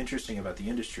really interesting about the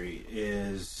industry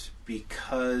is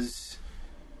because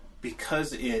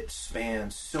it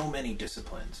spans so many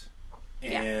disciplines,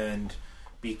 and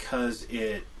because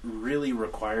it really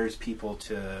requires people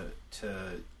to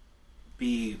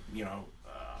be, you know,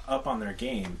 up on their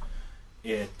game.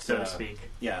 So to speak.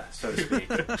 Yeah, so to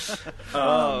speak.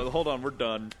 Hold on, we're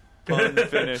done.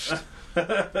 Unfinished.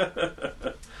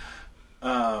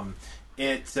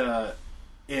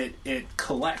 It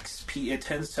collects. It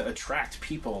tends to attract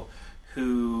people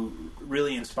who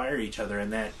really inspire each other,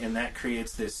 and that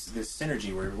creates this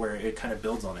synergy where it kind of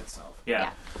builds on itself.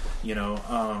 Yeah. You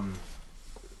know.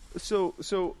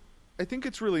 So I think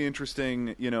it's really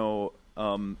interesting, you know.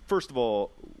 First of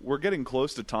all, we're getting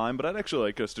close to time, but I'd actually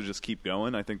like us to just keep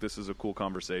going. I think this is a cool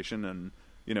conversation, and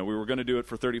you know, we were going to do it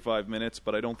for 35 minutes,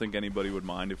 but I don't think anybody would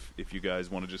mind if you guys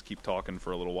want to just keep talking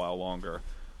for a little while longer.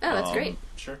 Oh, that's great.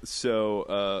 Sure.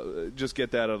 So just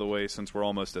get that out of the way since we're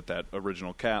almost at that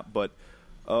original cap. But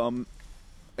I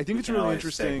think it's really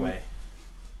interesting. Segue.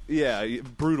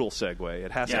 brutal segue.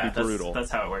 It has to be brutal.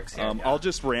 That's how it works here. I'll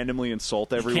just randomly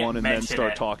insult everyone and then mention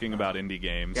start it. talking about indie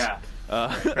games. Yeah.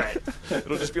 Right.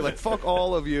 It'll just be like, fuck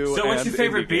all of you. So what's your and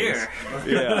favorite indie beer? games.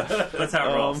 Yeah. That's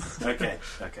how it rolls. Okay.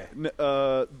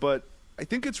 But I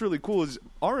think it's really cool.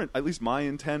 At least my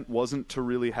intent wasn't to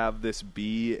really have this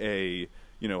be a,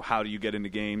 how do you get into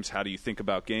games? How do you think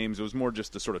about games? It was more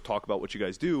just to sort of talk about what you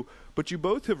guys do. But you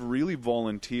both have really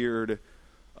volunteered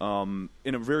in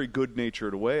a very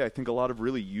good-natured way. I think a lot of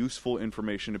really useful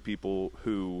information to people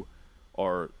who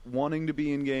are wanting to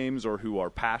be in games or who are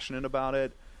passionate about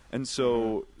it. And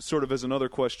so, sort of as another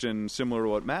question, similar to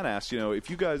what Matt asked, if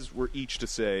you guys were each to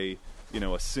say,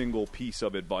 a single piece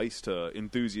of advice to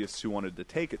enthusiasts who wanted to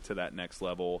take it to that next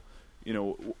level,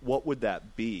 what would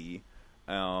that be?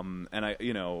 And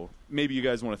maybe you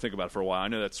guys want to think about it for a while. I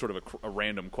know that's sort of a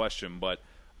random question, but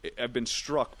I've been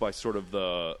struck by sort of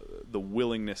the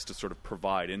willingness to sort of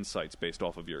provide insights based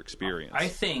off of your experience. I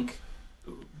think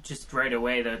just right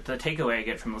away, the takeaway I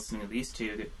get from listening to these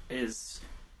two is,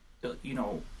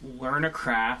 learn a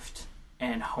craft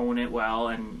and hone it well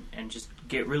and just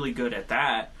get really good at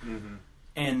that. Mm-hmm.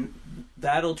 And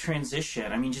that'll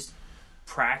transition. I mean, just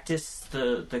practice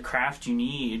the craft you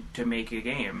need to make a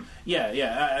game.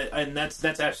 Yeah. And that's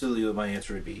absolutely what my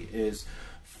answer would be, is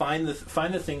find the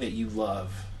thing that you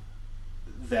love,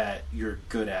 that you're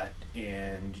good at,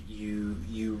 and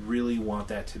you really want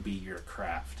that to be your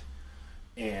craft,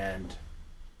 and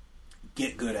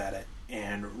get good at it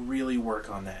and really work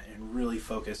on that and really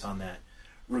focus on that,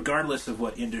 regardless of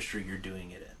what industry you're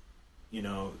doing it in.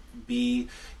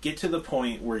 Get to the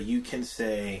point where you can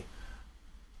say,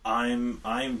 I'm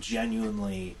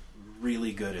genuinely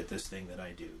really good at this thing that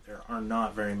I do. There are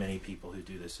not very many people who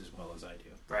do this as well as I do.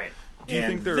 Right.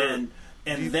 Then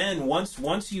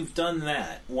once you've done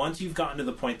that, once you've gotten to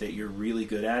the point that you're really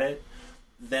good at it,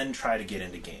 then try to get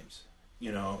into games.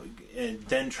 And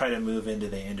then try to move into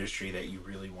the industry that you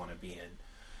really want to be in.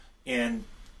 And,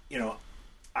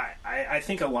 I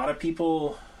think a lot of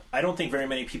people, I don't think very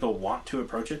many people want to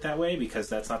approach it that way, because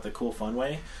that's not the cool, fun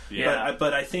way. Yeah.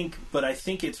 But I think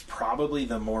it's probably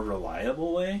the more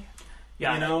reliable way.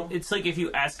 Yeah. It's like if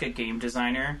you ask a game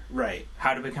designer, right,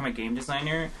 how to become a game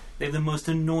designer, they have the most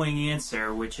annoying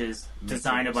answer, which is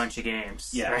design a bunch of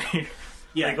games. Yeah. Right?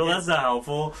 Yeah, that's not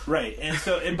helpful, right? And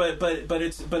so, but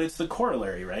it's the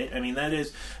corollary, right? I mean, that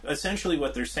is essentially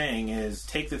what they're saying: is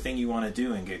take the thing you want to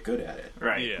do and get good at it,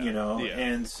 right? Yeah.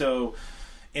 And so,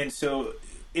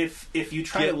 if you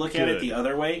try to look at it the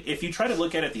other way, I'm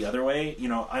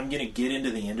going to get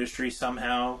into the industry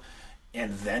somehow,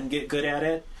 and then get good at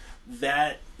it.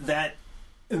 That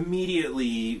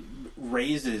immediately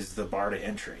raises the bar to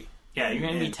entry. Yeah, you're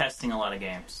going to be testing a lot of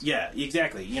games. Yeah,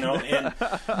 exactly. And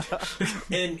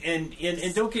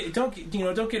don't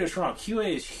get us wrong.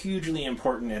 QA is hugely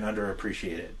important and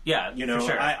underappreciated. Yeah, for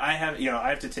sure. I have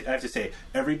to say,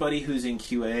 everybody who's in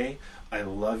QA, I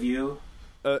love you.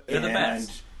 They're the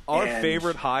best. Our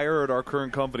favorite hire at our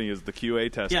current company is the QA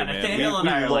tester. Yeah, man. Nathaniel and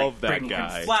I are love like that bringing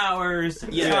guy. him flowers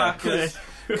and Yeah, chocolate.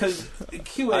 Because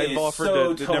QA is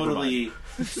so totally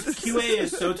QA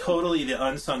is so totally the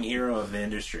unsung hero of the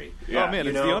industry. Yeah. Oh man,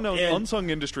 it's the unsung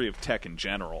industry of tech in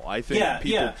general. I think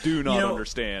people do not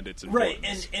understand its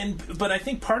importance. Right, but I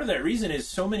think part of that reason is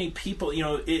so many people.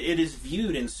 It is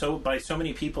viewed by so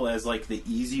many people as like the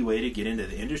easy way to get into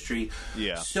the industry.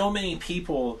 Yeah, so many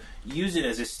people use it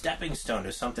as a stepping stone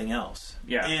to something else.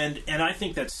 Yeah, and I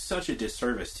think that's such a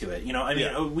disservice to it.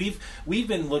 We've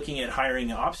been looking at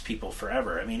hiring ops people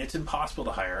forever. I mean, it's impossible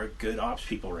to hire good ops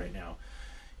people right now.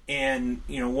 And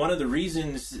one of the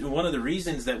reasons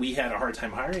that we had a hard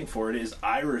time hiring for it is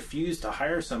I refused to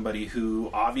hire somebody who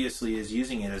obviously is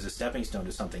using it as a stepping stone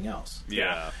to something else.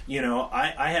 Yeah.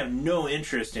 I have no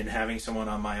interest in having someone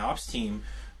on my ops team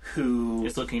who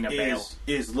is looking to bail,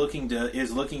 is looking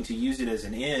to use it as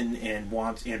an in and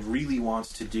really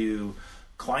wants to do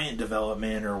client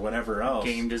development or whatever else,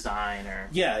 game design or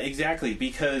exactly,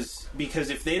 because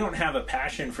if they don't have a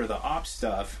passion for the ops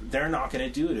stuff, they're not going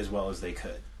to do it as well as they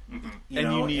could. Mm-hmm.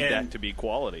 You need that to be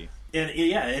quality.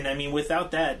 And I mean,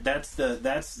 without that, that's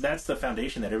the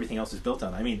foundation that everything else is built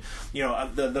on. I mean,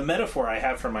 the metaphor I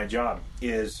have for my job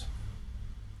is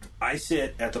I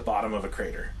sit at the bottom of a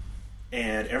crater,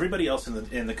 and everybody else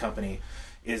in the company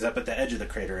is up at the edge of the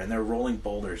crater, and they're rolling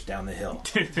boulders down the hill.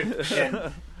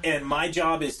 And my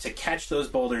job is to catch those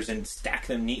boulders and stack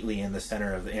them neatly in the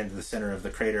center of the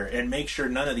crater, and make sure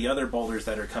none of the other boulders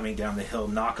that are coming down the hill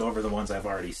knock over the ones I've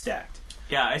already stacked.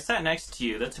 Yeah, I sat next to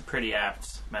you. That's a pretty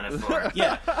apt metaphor.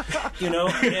 Yeah,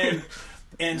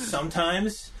 and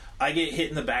sometimes I get hit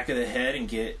in the back of the head and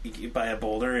get by a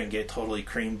boulder and get totally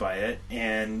creamed by it,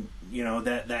 and you know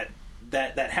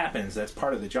that happens. That's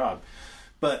part of the job.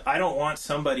 But I don't want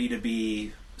somebody to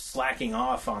be slacking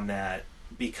off on that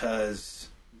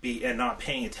and not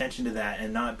paying attention to that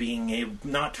and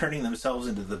not turning themselves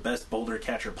into the best boulder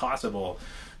catcher possible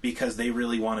because they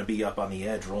really want to be up on the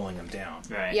edge rolling them down.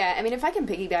 Right. Yeah, I mean, if I can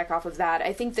piggyback off of that,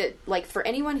 I think that, like, for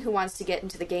anyone who wants to get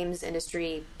into the games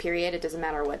industry, period, it doesn't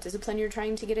matter what discipline you're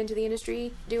trying to get into the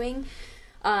industry doing,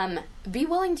 be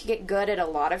willing to get good at a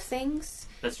lot of things.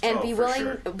 That's true.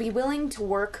 And be willing to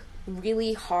work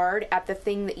really hard at the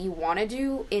thing that you want to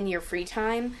do in your free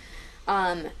time.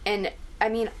 And, I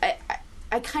mean,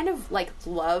 I kind of, like,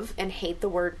 love and hate the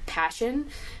word passion,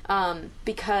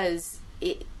 because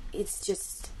it's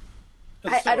just...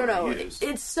 I don't know.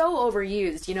 It's so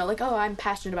overused, you know, like, oh, I'm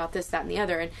passionate about this, that, and the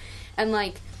other. And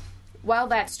like, while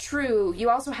that's true,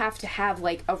 you also have to have,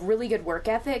 like, a really good work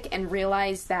ethic and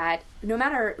realize that no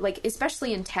matter, like,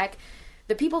 especially in tech,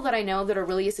 the people that I know that are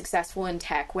really successful in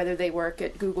tech, whether they work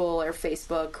at Google or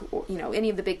Facebook or, you know, any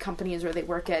of the big companies, or they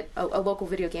work at a local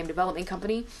video game development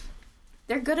company,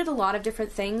 they're good at a lot of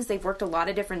different things. They've worked a lot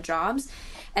of different jobs,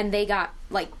 and they got,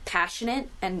 like, passionate,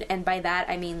 and by that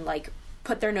I mean, like,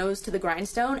 put their nose to the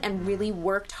grindstone and really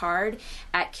worked hard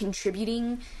at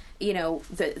contributing, you know,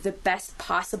 their best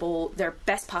possible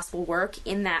work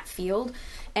in that field,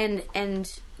 and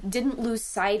didn't lose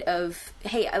sight of,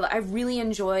 hey, I really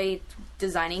enjoy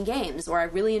designing games, or I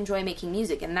really enjoy making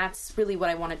music, and that's really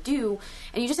what I want to do.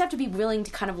 And you just have to be willing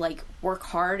to kind of, like, work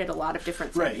hard at a lot of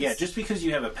different things. Right, yeah, just because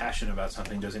you have a passion about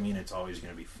something doesn't mean it's always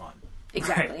going to be fun.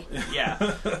 Exactly. Right.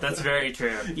 Yeah, that's very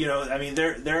true. You know, I mean,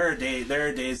 there are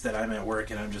days that I'm at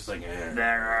work and I'm just like,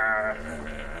 I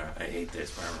hate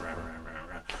this.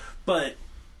 But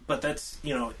that's,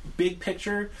 you know, big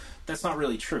picture, that's not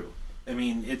really true. I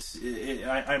mean,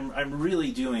 I'm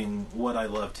really doing what I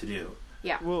love to do.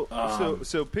 Yeah. Well,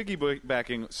 so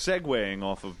piggybacking, segueing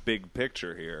off of big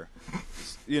picture here,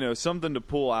 you know, something to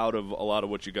pull out of a lot of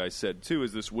what you guys said too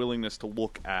is this willingness to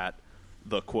look at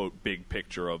the quote big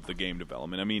picture of the game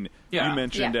development. I mean, you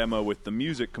mentioned, Emma, with the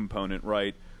music component,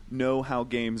 right? Know how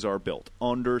games are built.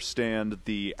 Understand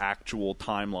the actual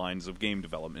timelines of game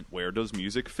development. Where does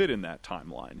music fit in that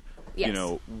timeline? Yes. You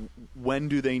know, when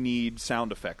do they need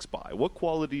sound effects by? What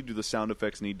quality do the sound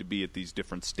effects need to be at these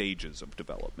different stages of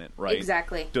development, right?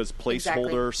 Exactly. Does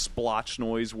placeholder splotch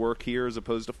noise work here as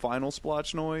opposed to final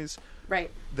splotch noise?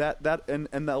 Right.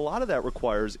 And a lot of that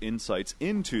requires insights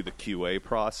into the QA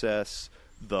process,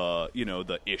 the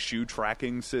issue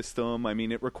tracking system. I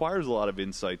mean, it requires a lot of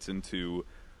insights into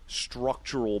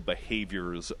structural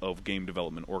behaviors of game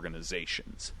development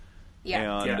organizations.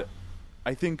 Yeah. And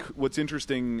I think what's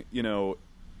interesting, you know,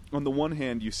 on the one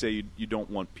hand, you say you don't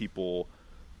want people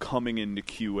coming into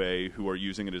QA who are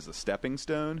using it as a stepping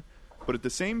stone, but at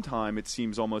the same time, it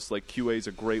seems almost like QA is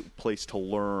a great place to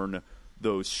learn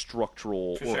those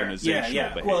structural organizational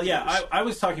behaviors. Well, yeah, I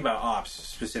was talking about ops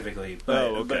specifically. But,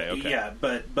 okay. Yeah,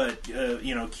 but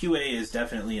you know, QA is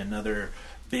definitely another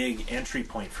big entry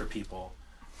point for people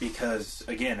because,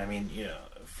 again, I mean, you know,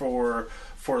 for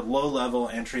low-level,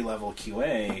 entry-level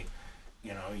QA,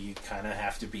 you know, you kind of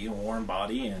have to be a warm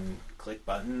body and click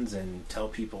buttons and tell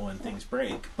people when things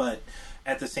break. But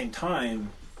at the same time,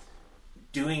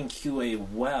 doing QA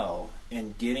well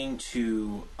and getting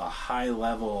to a high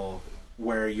level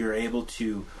where you're able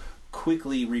to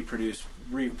quickly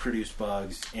reproduce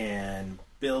bugs and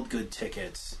build good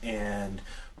tickets and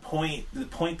point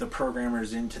the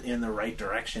programmers in the right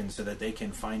direction so that they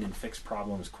can find and fix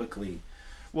problems quickly.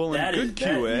 Well,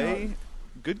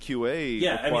 good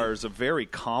QA requires a very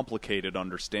complicated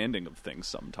understanding of things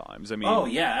sometimes. I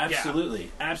mean,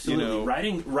 absolutely. You know,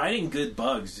 writing good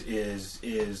bugs is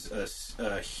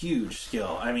a huge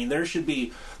skill. I mean, there should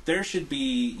be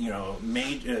you know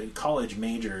college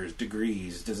majors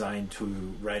degrees designed to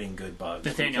writing good bugs.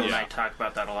 Nathaniel and I talk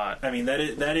about that a lot. I mean,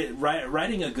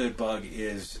 writing a good bug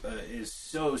is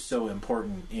so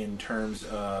important in terms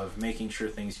of making sure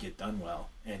things get done well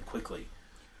and quickly.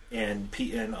 And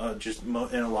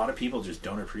a lot of people just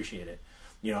don't appreciate it.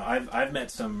 You know, I've met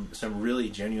some really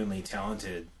genuinely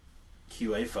talented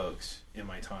QA folks in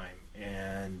my time,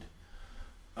 and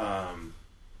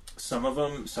some of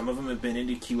them have been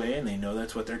into QA and they know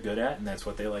that's what they're good at and that's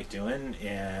what they like doing,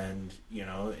 and you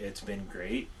know, it's been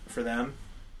great for them.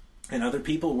 And other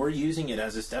people were using it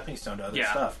as a stepping stone to other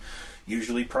stuff,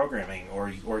 usually programming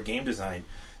or game design,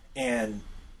 and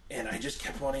I just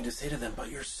kept wanting to say to them,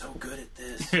 but you're so good at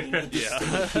this. You need to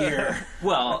stay here.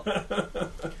 Well,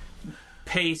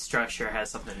 pay structure has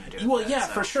something to do with Well, that, yeah,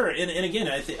 so. for sure. And again,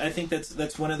 I think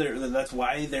that's one of that's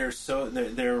why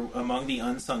they're among the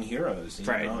unsung heroes. You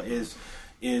Right. know,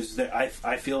 is that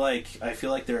I feel like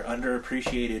they're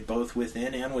underappreciated both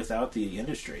within and without the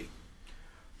industry.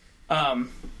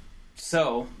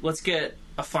 So let's get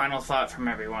a final thought from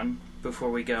everyone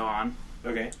before we go on.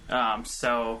 Okay.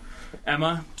 So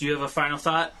Emma, do you have a final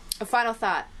thought? A final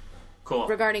thought Cool.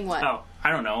 regarding what? Oh,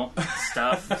 I don't know.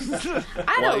 Stuff.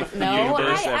 I don't know.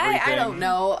 universe, I everything. don't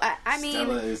know. I mean,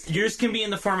 Stella is, Yours can be in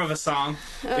the form of a song.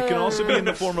 It can also be in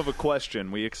the form of a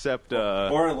question. We accept.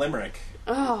 or a limerick.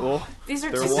 Well, these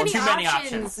are there too once- many, Too many options.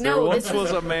 options. there No, once this was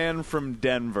is a man from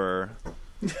Denver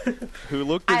who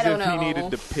looked I as don't if he know.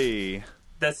 needed to pee.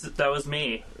 That was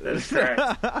me. That is correct.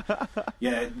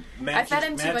 Yeah, Matt, I fed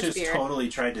him too Matt much just beer. totally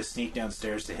tried to sneak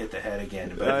downstairs to hit the head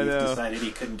again, I but he know. decided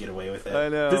he couldn't get away with it. I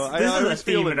know. This I is a always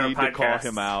feel theme the in our need to call podcast.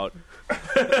 him out.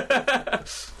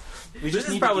 We This just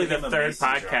is need to probably give the him a third mason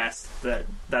jar. podcast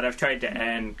that I've tried to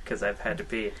end because I've had to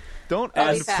pee. Don't I'll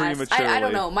be end fast. prematurely. I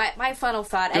don't know. My final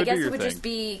thought, Go I do guess your it would thing. just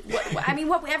be,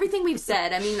 everything we've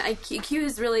said. I mean, Q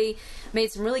has really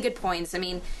made some really good points. I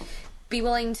mean, be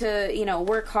willing to,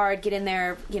 work hard, get in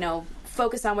there,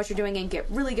 focus on what you're doing and get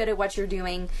really good at what you're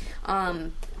doing.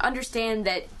 Understand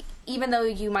that even though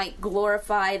you might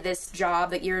glorify this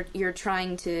job that you're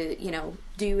trying to,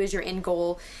 do as your end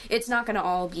goal, it's not going to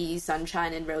all be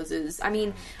sunshine and roses. I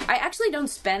mean, I actually don't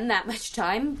spend that much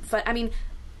time, but I mean,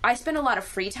 I spend a lot of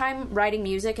free time writing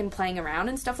music and playing around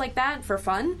and stuff like that for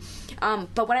fun.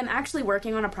 But when I'm actually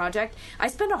working on a project, I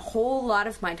spend a whole lot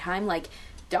of my time like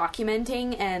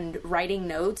documenting and writing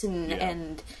notes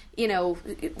and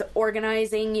the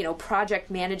organizing,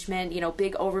 project management,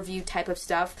 big overview type of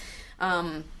stuff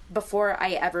before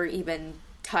I ever even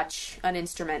touch an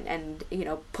instrument and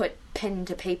put pen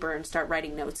to paper and start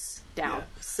writing notes down. Yeah.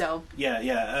 So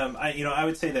I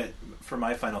would say that for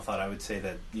my final thought, I would say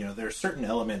that there are certain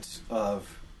elements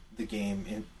of the games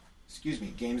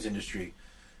industry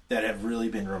that have really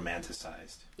been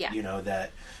romanticized. Yeah.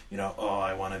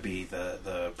 I want to be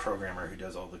the programmer who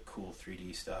does all the cool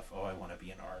 3D stuff. Oh, I want to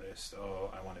be an artist. Oh,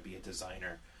 I want to be a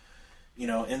designer.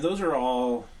 And those are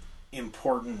all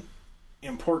important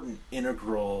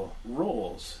integral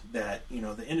roles that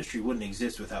the industry wouldn't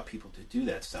exist without people to do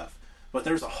that stuff. But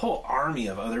there's a whole army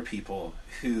of other people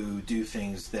who do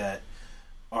things that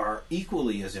are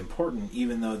equally as important,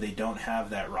 even though they don't have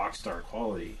that rock star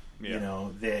quality. Yeah.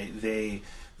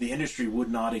 The industry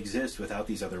would not exist without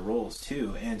these other roles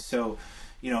too. And so,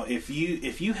 if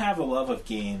you have a love of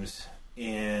games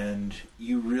and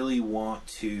you really want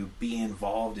to be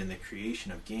involved in the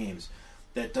creation of games,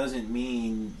 that doesn't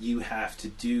mean you have to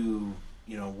do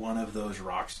one of those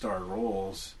rock star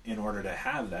roles in order to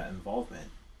have that involvement.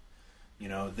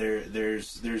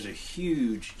 There's a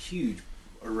huge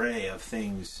array of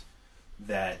things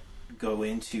that go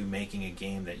into making a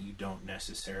game that you don't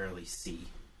necessarily see.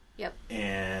 yep.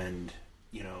 And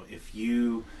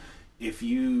if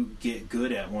you get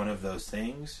good at one of those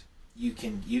things, you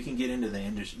can get into the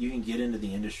industry. You can get into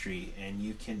the industry, and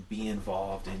you can be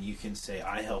involved, and you can say,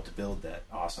 "I helped build that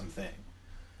awesome thing."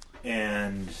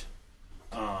 And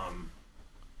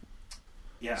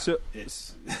So-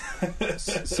 it's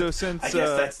So since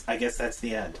I guess that's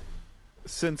the end.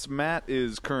 since Matt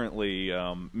is currently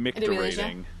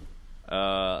micturating,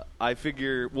 I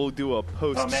figure we'll do a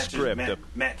postscript.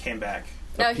 Matt came back.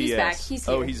 No, a he's PS. back. He's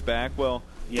here. Oh, he's back. Well,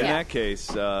 in Yeah. that case,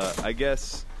 I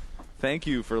guess thank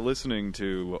you for listening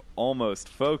to Almost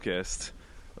Focused.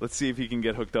 Let's see if he can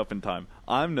get hooked up in time.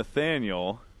 I'm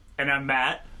Nathaniel, And I'm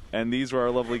Matt. and these were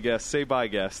our lovely guests. Say bye,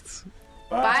 guests.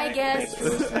 Bye, Thanks guests. for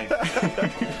listening.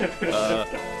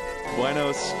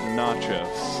 Buenos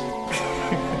nachos.